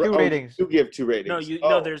is great, 2 ratings. You give 2 ratings.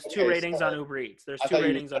 No, there's 2 ratings on Uber Eats. There's 2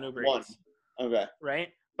 ratings on Uber Eats. Okay. Right,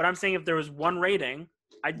 but I'm saying if there was 1 rating,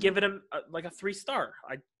 I'd give it like a 3-star.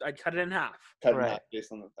 I'd cut it in half. Cut it in half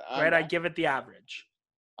based on the thing. Right, I'd give it the average.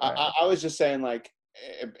 I was just saying, like,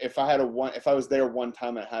 if I was there one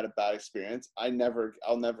time and had a bad experience, I'll never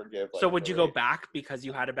give. Like, so would you go back because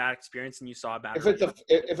you had a bad experience and you saw a bad?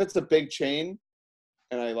 If it's a big chain,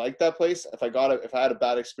 and I like that place, if I had a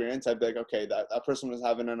bad experience, I'd be like, okay, that person was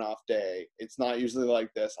having an off day. It's not usually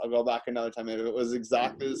like this. I'll go back another time. If it was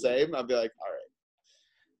exactly the same, I'd be like, all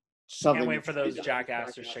right. Can't wait for those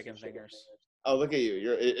Jackass's chicken fingers. Oh, look at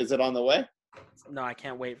you! Is it on the way? No, I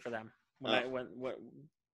can't wait for them. When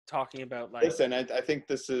talking about like. Listen, I think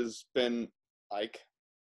this has been like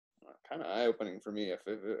kind of eye-opening for me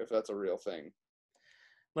if that's a real thing.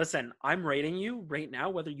 Listen, I'm rating you right now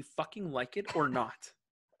whether you fucking like it or not.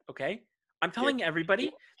 Okay? I'm telling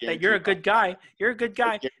everybody that you're a good guy. You're a good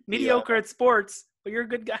guy. Mediocre at sports, but you're a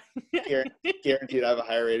good guy. Guaranteed I have a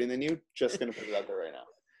higher rating than you. Just going to put it out there right now.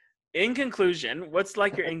 In conclusion, what's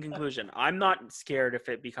like your in conclusion? I'm not scared if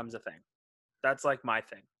it becomes a thing. That's like my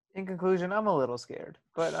thing. In conclusion, I'm a little scared,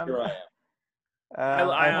 but I'm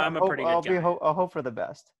I'm a pretty good guy. I'll hope for the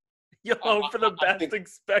best. You hope for the best,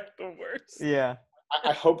 expect the worst. Yeah.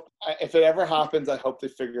 I hope if it ever happens, I hope they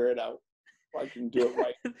figure it out. I can do it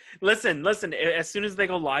right. Listen. As soon as they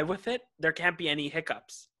go live with it, there can't be any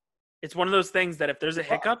hiccups. It's one of those things that if there's a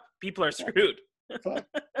hiccup, people are screwed.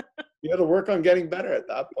 You got to work on getting better at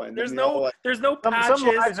that point. There's no patches.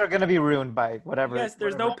 Some lives are going to be ruined by whatever. Yes,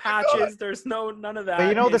 there's no patches. There's none of that. But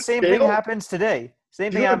you know, the same thing happens today.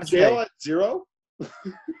 Same thing happens jail today. At 0?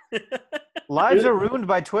 Lives are ruined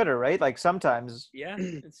by Twitter, right? Like sometimes. Yeah,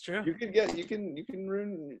 it's true. You can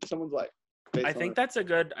ruin someone's life. I think that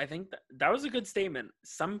was a good statement.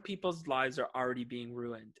 Some people's lives are already being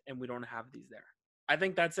ruined, and we don't have these there. I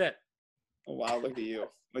think that's it. Oh, wow, look at you.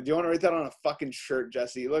 But do you want to write that on a fucking shirt,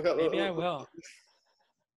 Jesse? Maybe I will.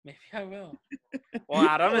 Well,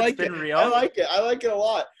 Adam, it's been real. I like it a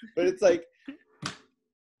lot. But it's like,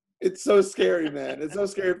 it's so scary, man. It's so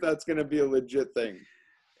scary if that's going to be a legit thing.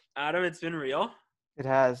 Adam, it's been real. It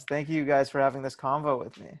has. Thank you guys for having this convo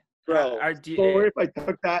with me. Bro, sorry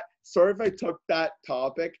if I took that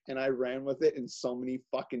topic and I ran with it in so many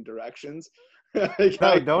fucking directions.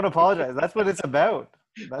 No, don't apologize. That's what it's about.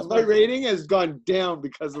 My rating has gone down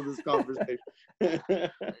because of this conversation.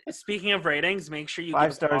 Speaking of ratings, make sure you 5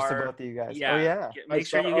 give stars to both of you guys. Yeah, oh yeah. Make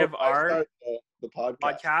sure you give our the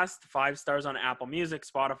podcast 5 stars on Apple Music,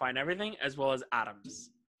 Spotify, and everything, as well as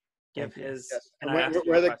Adam's. Give his. Yes.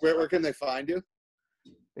 Where can they find you?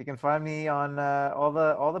 They can find me on all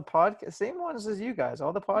the podcast, same ones as you guys,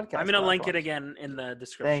 all the podcasts. I'm gonna link it again in the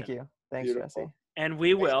description. Thank you. Thanks, Jesse. And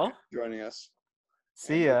we will joining us.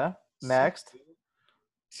 See ya next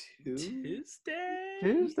Tuesday.